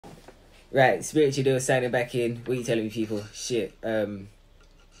Right, spiritual deal signing back in. What are you telling me, people? Shit. You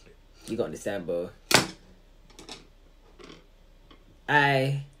gotta understand, bro.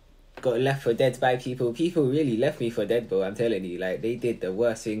 I got left for dead by people. People really left me for dead, bro. I'm telling you, like, they did the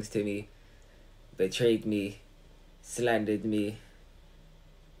worst things to me, betrayed me, slandered me,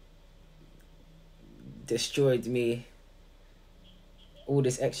 destroyed me, all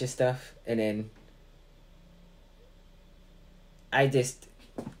this extra stuff, and then I just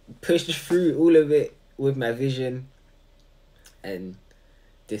pushed through all of it with my vision and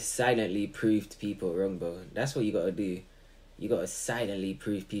just silently proved people wrong, bro. That's what you gotta do. You gotta silently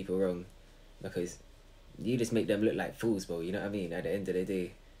prove people wrong, because you just make them look like fools, bro. You know what I mean? At the end of the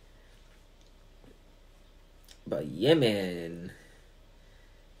day. But yeah, man,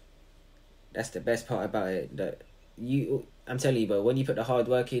 that's the best part about it. That I'm telling you, bro. When you put the hard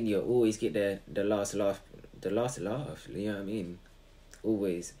work in, you'll always get the last laugh. The last laugh. You know what I mean?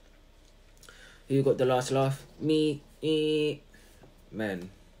 Always. Who got the last laugh? Me. Man.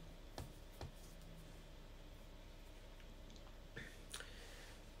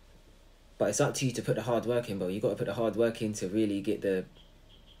 But it's up to you to put the hard work in, bro. You got to put the hard work in to really get the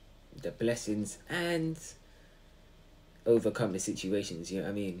blessings and overcome the situations. You know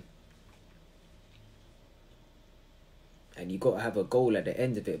what I mean? And you got to have a goal at the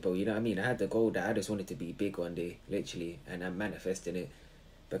end of it, bro. You know what I mean? I had the goal that I just wanted to be big one day, literally, and I'm manifesting it,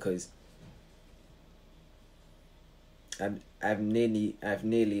 because I've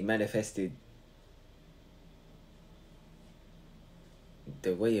nearly manifested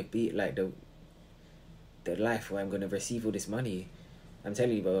the way of be, like the life where I'm gonna receive all this money. I'm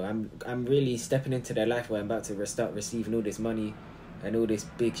telling you, bro. I'm really stepping into the life where I'm about to start receiving all this money and all this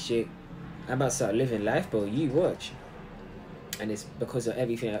big shit. I'm about to start living life, bro. You watch. And it's because of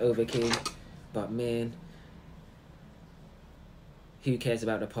everything I overcame. But man, who cares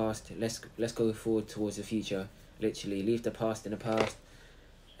about the past? Let's go forward towards the future. Literally, leave the past in the past,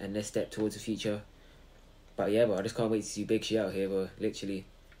 and let's step towards the future. But yeah, bro, I just can't wait to see big shit out here, bro. Literally.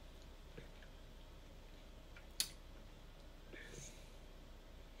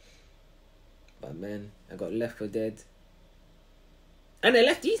 But man, I got left for dead. And I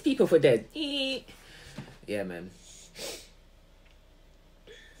left these people for dead. Yeah, man.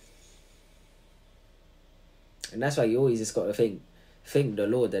 And that's why you always just got to thank the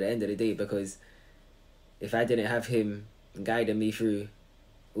Lord at the end of the day, because if I didn't have him guiding me through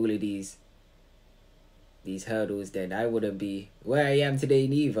all of these hurdles, then I wouldn't be where I am today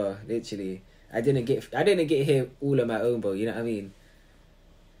neither. Literally, I didn't get here all on my own, bro. You know what I mean?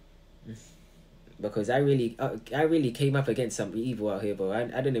 Because I really came up against some evil out here, bro.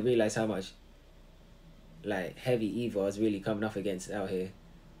 I didn't realize how much like heavy evil I was really coming up against out here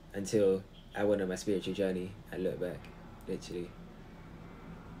until I went on my spiritual journey and look back, literally.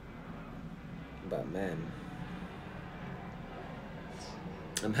 But man,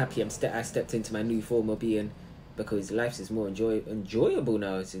 I'm happy I stepped into my new form of being, because life is more enjoyable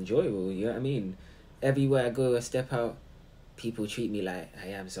now. It's enjoyable, you know what I mean? Everywhere I go, I step out, people treat me like I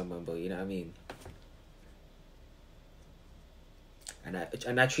am someone, bro. You know what I mean?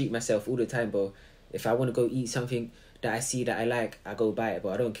 And I treat myself all the time, bro. If I want to go eat something that I see that I like, I go buy it, but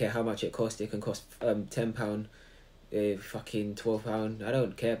I don't care how much it costs. It can cost £10, fucking £12. I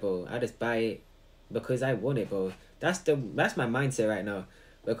don't care, bro. I just buy it because I want it, bro. That's my mindset right now.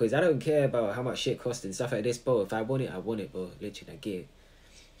 Because I don't care about how much shit costs and stuff like this, bro. If I want it, bro. Literally, I get it.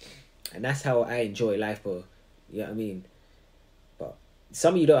 And that's how I enjoy life, bro. You know what I mean? But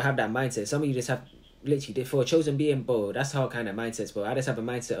some of you don't have that mindset. Some of you just have, literally, for a chosen being, bro, that's how kind of mindsets, bro. I just have a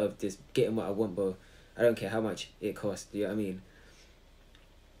mindset of just getting what I want, bro. I don't care how much it costs. You know what I mean?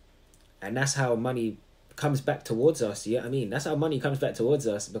 And that's how money comes back towards us. You know what I mean? That's how money comes back towards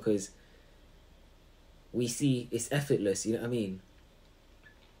us, because we see it's effortless. You know what I mean?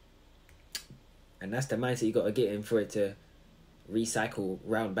 And that's the mindset you got to get in for it to recycle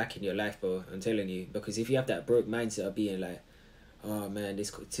round back in your life, bro. I'm telling you. Because if you have that broke mindset of being like, oh man, this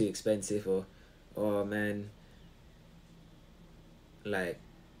is too expensive, or oh man, like,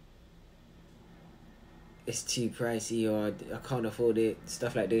 it's too pricey, or I can't afford it,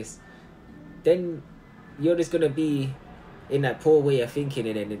 stuff like this, then you're just going to be in that poor way of thinking,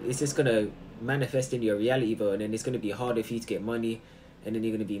 and then it's just going to manifest in your reality, bro. And then it's going to be harder for you to get money, and then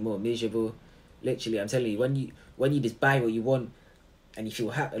you're going to be more miserable. Literally, I'm telling you, when you just buy what you want and you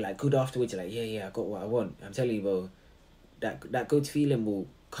feel happy, like good afterwards, you're like, yeah, I got what I want. I'm telling you, bro, that good feeling will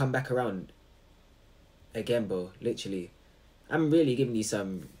come back around again, bro. Literally, I'm really giving you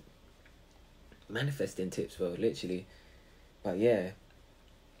some manifesting tips, bro. Literally, but yeah,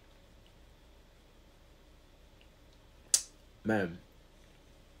 man,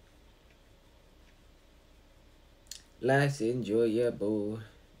 Life's enjoyable.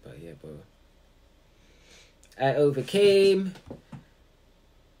 But yeah, bro. I overcame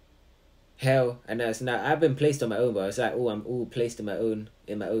hell, and that's now I've been placed on my own, but it's like, oh, I'm all placed in my own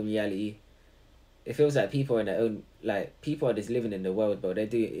reality. It feels like people are in their own, like, people are just living in the world, bro. They're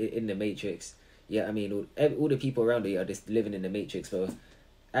doing it in the Matrix. Yeah, I mean, all the people around me are just living in the Matrix, bro.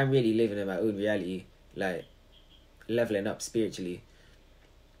 I'm really living in my own reality, like, leveling up spiritually.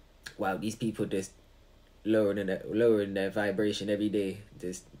 Wow, these people just lowering their vibration every day,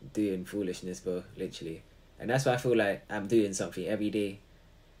 just doing foolishness, bro, literally. And that's why I feel like I'm doing something every day,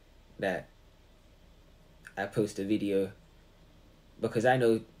 that I post a video, because I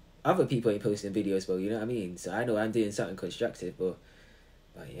know other people ain't posting videos, bro, you know what I mean? So I know I'm doing something constructive, but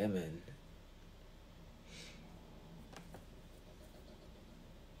yeah, man.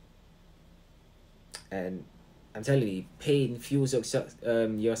 And I'm telling you, pain fuels your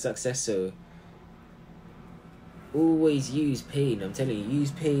success, so always use pain. I'm telling you,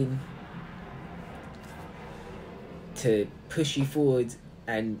 use pain to push you forward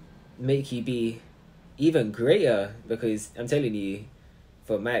and make you be even greater, because I'm telling you,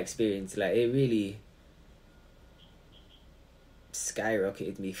 from my experience, like, it really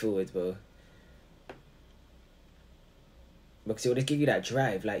skyrocketed me forward, bro. Because it will just give you that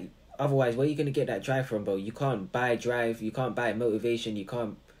drive. Like, otherwise, where are you gonna get that drive from, bro? You can't buy drive, you can't buy motivation, you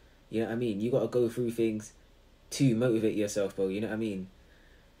can't, you know what I mean? You gotta go through things to motivate yourself, bro, you know what I mean?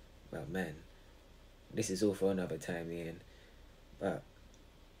 Well, man, this is all for another time, man. But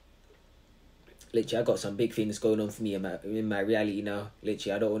literally, I got some big things going on for me in my reality now.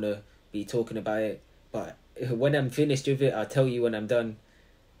 Literally, I don't want to be talking about it, but when I'm finished with it, I'll tell you when I'm done,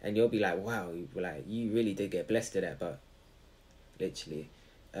 and you'll be like, wow, like, you really did get blessed to that. But literally,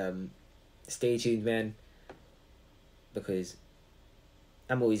 stay tuned, man, because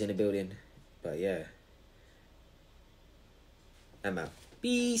I'm always in the building. But yeah, I'm out.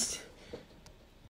 Peace.